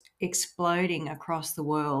exploding across the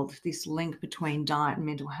world, this link between diet and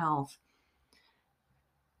mental health.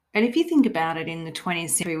 And if you think about it, in the 20th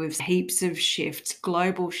century, we've seen heaps of shifts,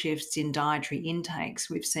 global shifts in dietary intakes.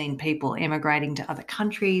 We've seen people emigrating to other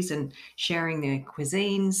countries and sharing their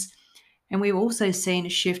cuisines. And we've also seen a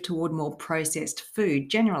shift toward more processed food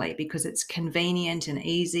generally because it's convenient and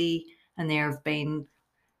easy. And there has been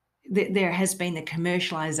the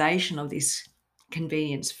commercialization of this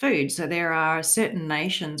convenience food. So there are certain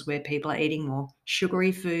nations where people are eating more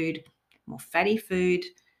sugary food, more fatty food,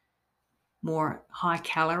 more high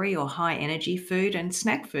calorie or high energy food and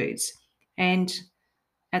snack foods. And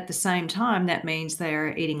at the same time, that means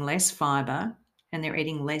they're eating less fiber and they're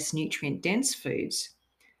eating less nutrient dense foods.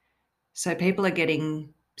 So people are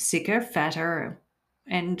getting sicker, fatter,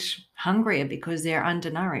 and hungrier because they're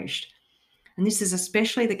undernourished. And this is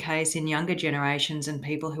especially the case in younger generations and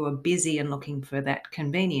people who are busy and looking for that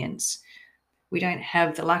convenience. We don't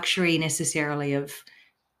have the luxury necessarily of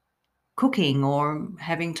cooking or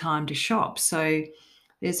having time to shop. So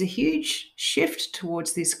there's a huge shift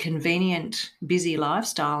towards this convenient, busy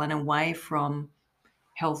lifestyle and away from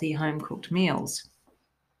healthy home-cooked meals.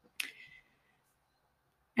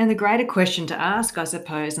 And the greater question to ask, I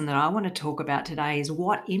suppose, and that I want to talk about today is,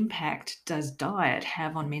 what impact does diet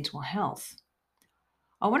have on mental health?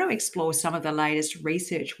 I want to explore some of the latest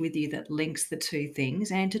research with you that links the two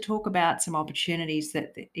things and to talk about some opportunities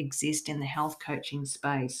that exist in the health coaching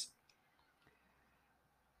space.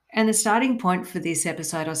 And the starting point for this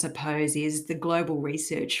episode, I suppose, is the global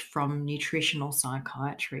research from nutritional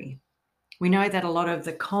psychiatry. We know that a lot of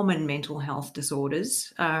the common mental health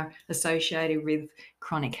disorders are associated with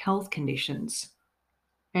chronic health conditions.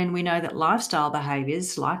 And we know that lifestyle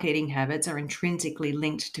behaviours like eating habits are intrinsically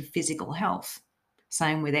linked to physical health.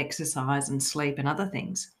 Same with exercise and sleep and other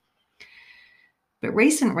things. But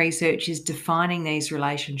recent research is defining these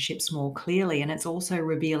relationships more clearly, and it's also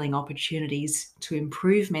revealing opportunities to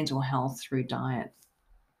improve mental health through diet.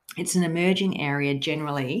 It's an emerging area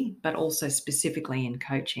generally, but also specifically in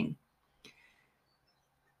coaching.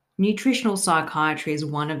 Nutritional psychiatry is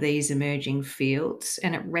one of these emerging fields,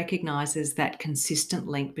 and it recognises that consistent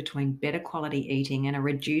link between better quality eating and a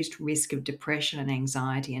reduced risk of depression and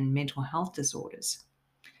anxiety and mental health disorders.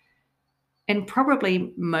 And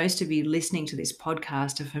probably most of you listening to this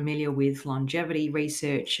podcast are familiar with longevity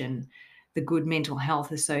research and the good mental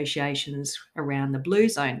health associations around the blue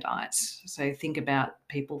zone diets. So think about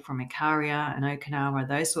people from Ikaria and Okinawa,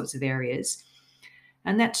 those sorts of areas.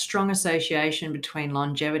 And that strong association between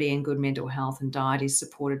longevity and good mental health and diet is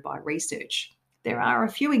supported by research. There are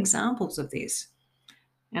a few examples of this.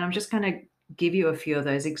 And I'm just going to give you a few of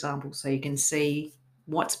those examples so you can see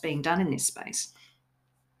what's being done in this space.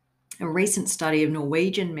 A recent study of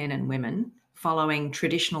Norwegian men and women following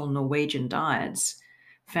traditional Norwegian diets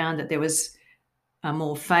found that there was a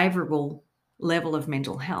more favourable level of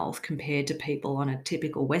mental health compared to people on a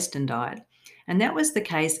typical Western diet. And that was the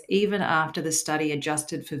case even after the study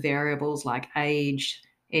adjusted for variables like age,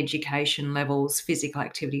 education levels, physical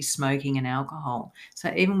activity, smoking, and alcohol.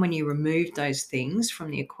 So even when you removed those things from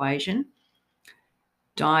the equation,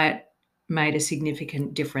 diet made a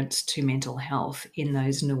significant difference to mental health in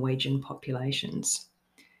those Norwegian populations.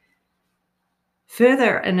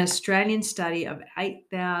 Further, an Australian study of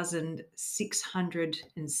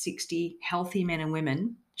 8,660 healthy men and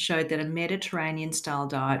women showed that a Mediterranean-style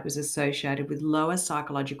diet was associated with lower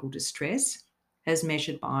psychological distress as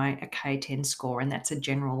measured by a K10 score, and that's a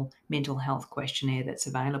general mental health questionnaire that's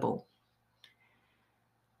available.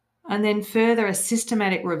 And then further, a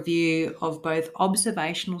systematic review of both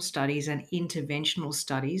observational studies and interventional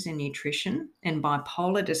studies in nutrition and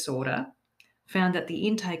bipolar disorder found that the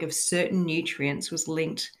intake of certain nutrients was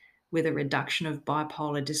linked with a reduction of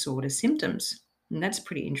bipolar disorder symptoms. And that's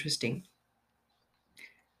pretty interesting.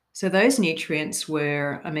 So those nutrients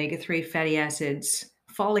were omega-3 fatty acids,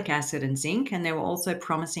 folic acid and zinc, and there were also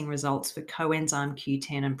promising results for coenzyme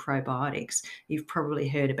Q10 and probiotics. You've probably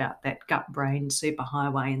heard about that gut-brain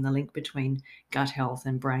superhighway and the link between gut health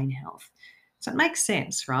and brain health. So it makes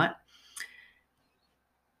sense, right?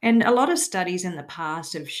 And a lot of studies in the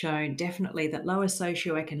past have shown definitely that lower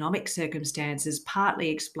socioeconomic circumstances partly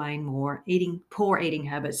explain poor eating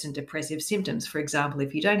habits and depressive symptoms. For example,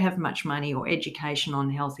 if you don't have much money or education on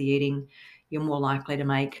healthy eating, you're more likely to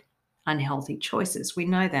make unhealthy choices. We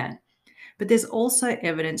know that. But there's also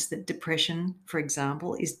evidence that depression, for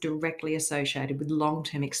example, is directly associated with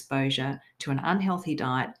long-term exposure to an unhealthy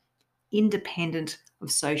diet, independent of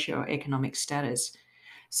socioeconomic status.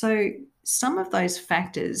 So some of those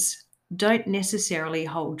factors don't necessarily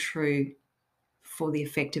hold true for the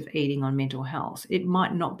effect of eating on mental health. It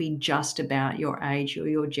might not be just about your age or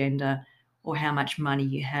your gender or how much money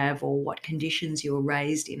you have or what conditions you were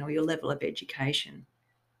raised in or your level of education.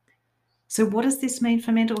 So what does this mean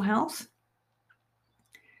for mental health?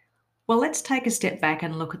 Well, let's take a step back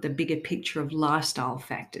and look at the bigger picture of lifestyle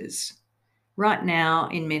factors. Right now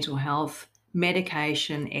in mental health,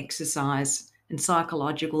 medication, exercise, and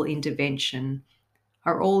psychological intervention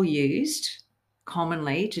are all used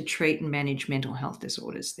commonly to treat and manage mental health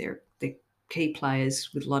disorders. They're key players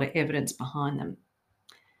with a lot of evidence behind them.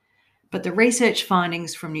 But the research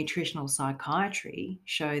findings from nutritional psychiatry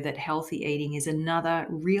show that healthy eating is another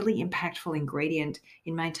really impactful ingredient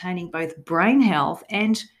in maintaining both brain health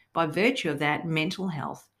and, by virtue of that, mental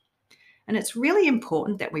health. And it's really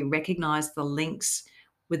important that we recognise the links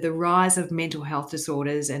with the rise of mental health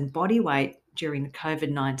disorders and body weight during the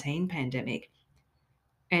COVID-19 pandemic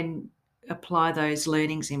and apply those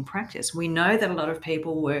learnings in practice. We know that a lot of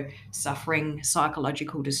people were suffering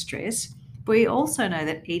psychological distress, but we also know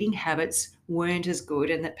that eating habits weren't as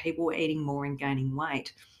good and that people were eating more and gaining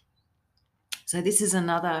weight. So this is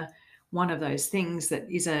another one of those things that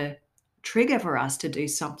is a trigger for us to do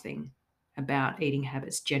something about eating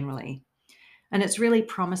habits generally. And it's really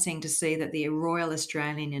promising to see that the Royal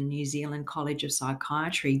Australian and New Zealand College of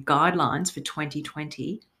Psychiatry guidelines for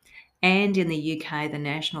 2020 and in the UK, the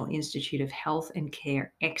National Institute of Health and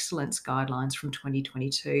Care Excellence Guidelines from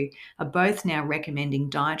 2022 are both now recommending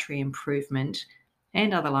dietary improvement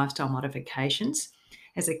and other lifestyle modifications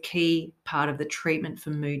as a key part of the treatment for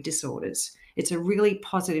mood disorders. It's a really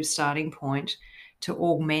positive starting point to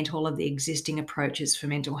augment all of the existing approaches for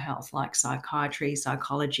mental health, like psychiatry,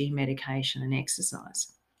 psychology, medication, and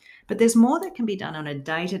exercise. But there's more that can be done on a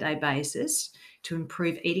day-to-day basis to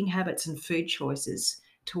improve eating habits and food choices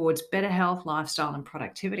towards better health, lifestyle, and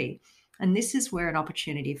productivity. And this is where an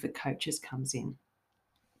opportunity for coaches comes in.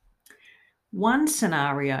 One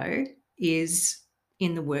scenario is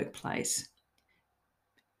in the workplace.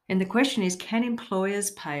 And the question is, can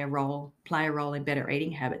employers play a role in better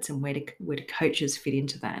eating habits, and where do coaches fit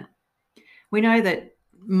into that? We know that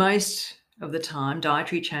most of the time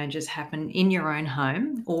dietary changes happen in your own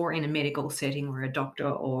home or in a medical setting where a doctor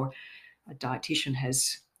or a dietitian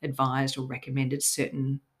has advised or recommended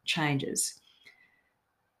certain changes.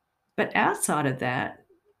 But outside of that,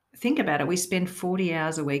 think about it, we spend 40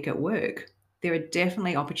 hours a week at work. There are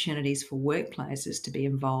definitely opportunities for workplaces to be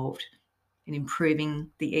involved in improving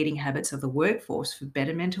the eating habits of the workforce for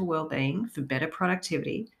better mental well-being, for better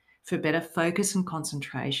productivity, for better focus and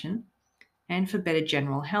concentration, and for better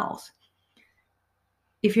general health.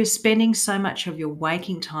 If you're spending so much of your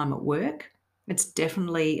waking time at work, it's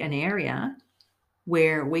definitely an area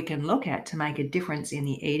where we can look at to make a difference in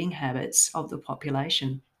the eating habits of the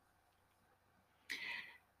population.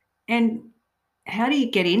 And how do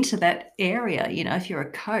you get into that area? If you're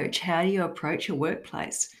a coach, how do you approach a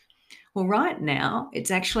workplace? Well, right now,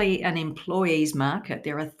 it's actually an employees market.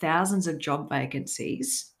 There are thousands of job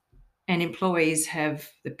vacancies, and employees have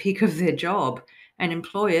the pick of their job, and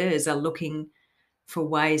employers are looking for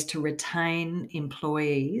ways to retain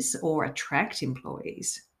employees or attract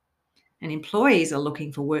employees. And employees are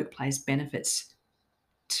looking for workplace benefits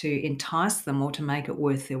to entice them or to make it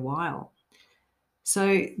worth their while.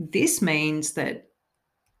 So this means that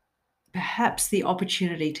perhaps the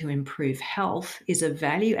opportunity to improve health is a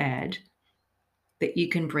value add that you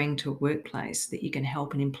can bring to a workplace, that you can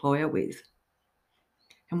help an employer with.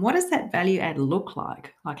 And what does that value add look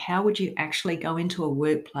like? Like, how would you actually go into a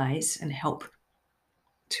workplace and help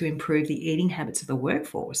to improve the eating habits of the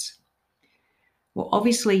workforce? Well,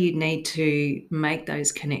 obviously, you'd need to make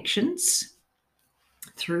those connections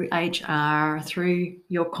through HR, through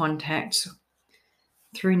your contacts,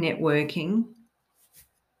 through networking,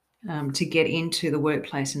 to get into the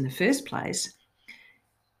workplace in the first place.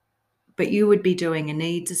 But you would be doing a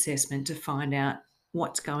needs assessment to find out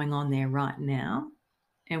what's going on there right now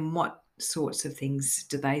and what sorts of things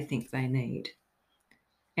do they think they need.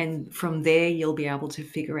 And from there, you'll be able to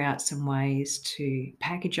figure out some ways to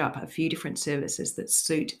package up a few different services that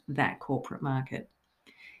suit that corporate market.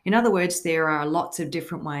 In other words, there are lots of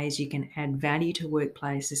different ways you can add value to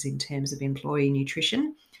workplaces in terms of employee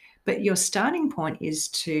nutrition, but your starting point is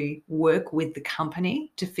to work with the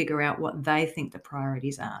company to figure out what they think the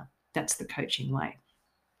priorities are. That's the coaching way.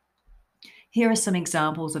 Here are some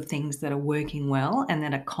examples of things that are working well and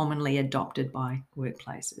that are commonly adopted by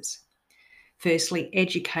workplaces. Firstly,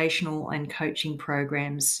 educational and coaching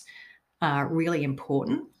programs are really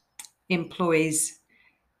important. Employees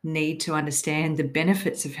need to understand the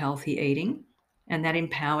benefits of healthy eating, and that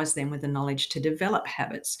empowers them with the knowledge to develop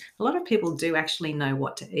habits. A lot of people do actually know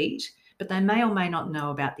what to eat, but they may or may not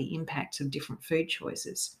know about the impacts of different food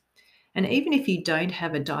choices. And even if you don't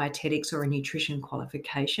have a dietetics or a nutrition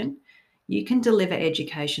qualification, you can deliver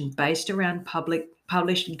education based around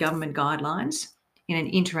published government guidelines in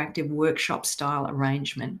an interactive workshop style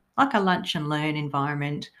arrangement, like a lunch and learn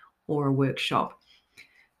environment or a workshop.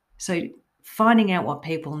 So finding out what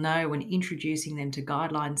people know and introducing them to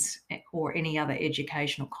guidelines or any other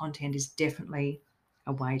educational content is definitely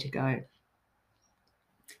a way to go.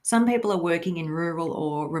 Some people are working in rural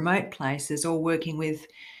or remote places or working with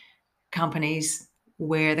companies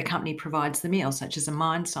where the company provides the meal, such as a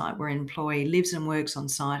mine site where an employee lives and works on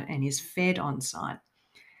site and is fed on site.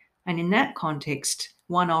 And in that context,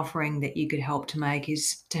 one offering that you could help to make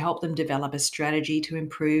is to help them develop a strategy to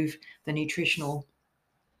improve the nutritional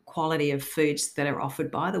quality of foods that are offered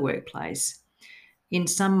by the workplace. In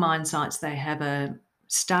some mine sites, they have a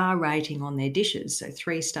star rating on their dishes. So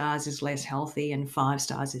 3 stars is less healthy and 5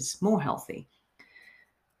 stars is more healthy.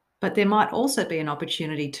 But there might also be an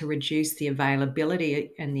opportunity to reduce the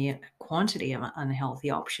availability and the quantity of unhealthy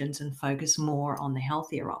options and focus more on the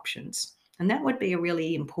healthier options. And that would be a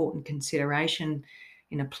really important consideration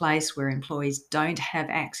in a place where employees don't have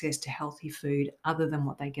access to healthy food other than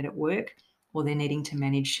what they get at work, or they're needing to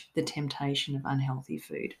manage the temptation of unhealthy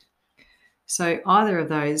food. So either of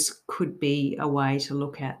those could be a way to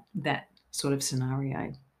look at that sort of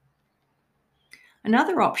scenario.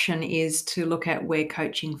 Another option is to look at where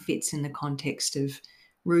coaching fits in the context of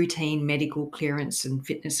routine medical clearance and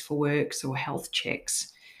fitness for works or health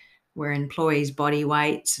checks, where employees' body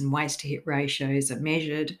weights and waist to hip ratios are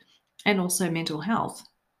measured, and also mental health.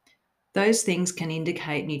 Those things can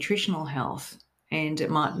indicate nutritional health, and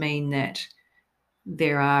it might mean that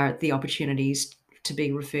there are the opportunities to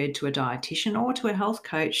be referred to a dietitian or to a health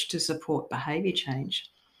coach to support behaviour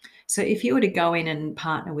change. So if you were to go in and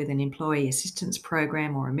partner with an employee assistance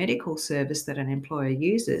program or a medical service that an employer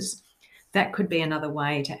uses, that could be another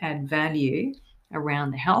way to add value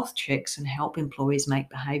around the health checks and help employees make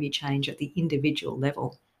behaviour change at the individual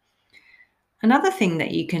level. Another thing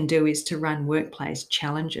that you can do is to run workplace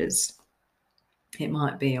challenges. It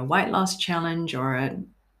might be a weight loss challenge or a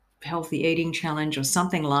healthy eating challenge or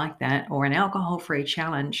something like that, or an alcohol-free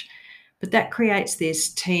challenge. But that creates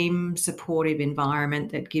this team supportive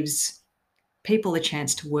environment that gives people a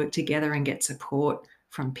chance to work together and get support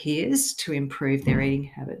from peers to improve their eating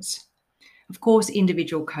habits. Of course,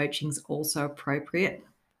 individual coaching is also appropriate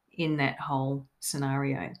in that whole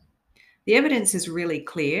scenario. The evidence is really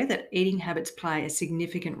clear that eating habits play a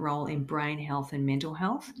significant role in brain health and mental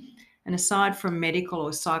health. And aside from medical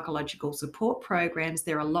or psychological support programs,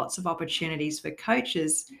 there are lots of opportunities for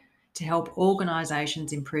coaches to help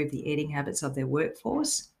organisations improve the eating habits of their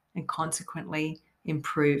workforce and consequently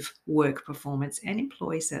improve work performance and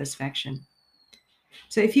employee satisfaction.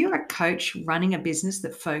 So if you're a coach running a business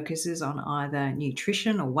that focuses on either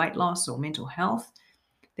nutrition or weight loss or mental health,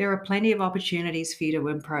 there are plenty of opportunities for you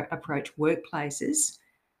to approach workplaces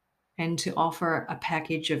and to offer a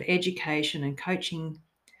package of education and coaching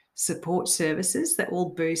support services that will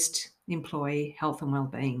boost employee health and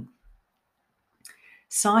well-being.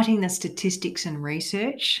 Citing the statistics and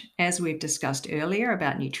research, as we've discussed earlier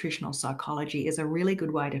about nutritional psychology, is a really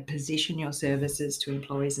good way to position your services to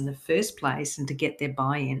employees in the first place and to get their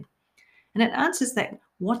buy-in. And it answers that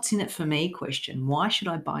what's in it for me question. Why should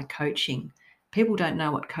I buy coaching? People don't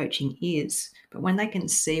know what coaching is, but when they can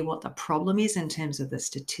see what the problem is in terms of the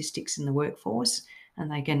statistics in the workforce,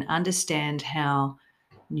 and they can understand how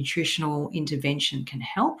nutritional intervention can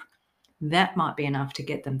help, that might be enough to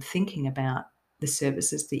get them thinking about the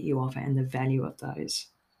services that you offer and the value of those.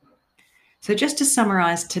 So just to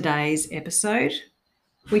summarize today's episode,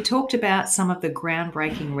 we talked about some of the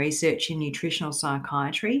groundbreaking research in nutritional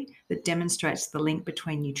psychiatry that demonstrates the link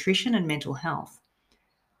between nutrition and mental health.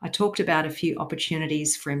 I talked about a few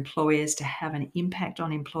opportunities for employers to have an impact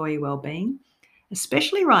on employee well-being,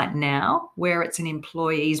 especially right now where it's an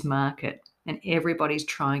employee's market and everybody's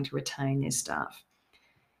trying to retain their staff.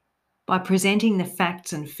 By presenting the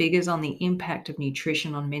facts and figures on the impact of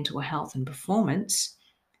nutrition on mental health and performance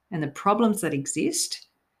and the problems that exist,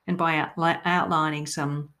 and by outlining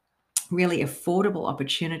some really affordable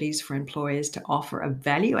opportunities for employers to offer a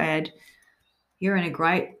value add, you're in a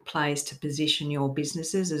great place to position your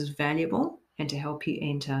businesses as valuable and to help you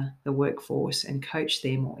enter the workforce and coach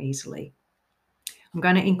there more easily. I'm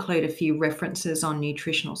going to include a few references on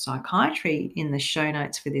nutritional psychiatry in the show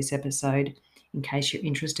notes for this episode in case you're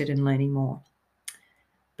interested in learning more.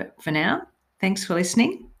 But for now, thanks for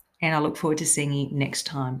listening, and I look forward to seeing you next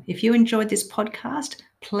time. If you enjoyed this podcast,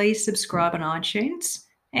 please subscribe on iTunes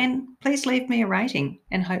and please leave me a rating,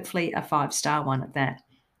 and hopefully a 5-star one at that.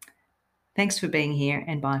 Thanks for being here,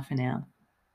 and bye for now.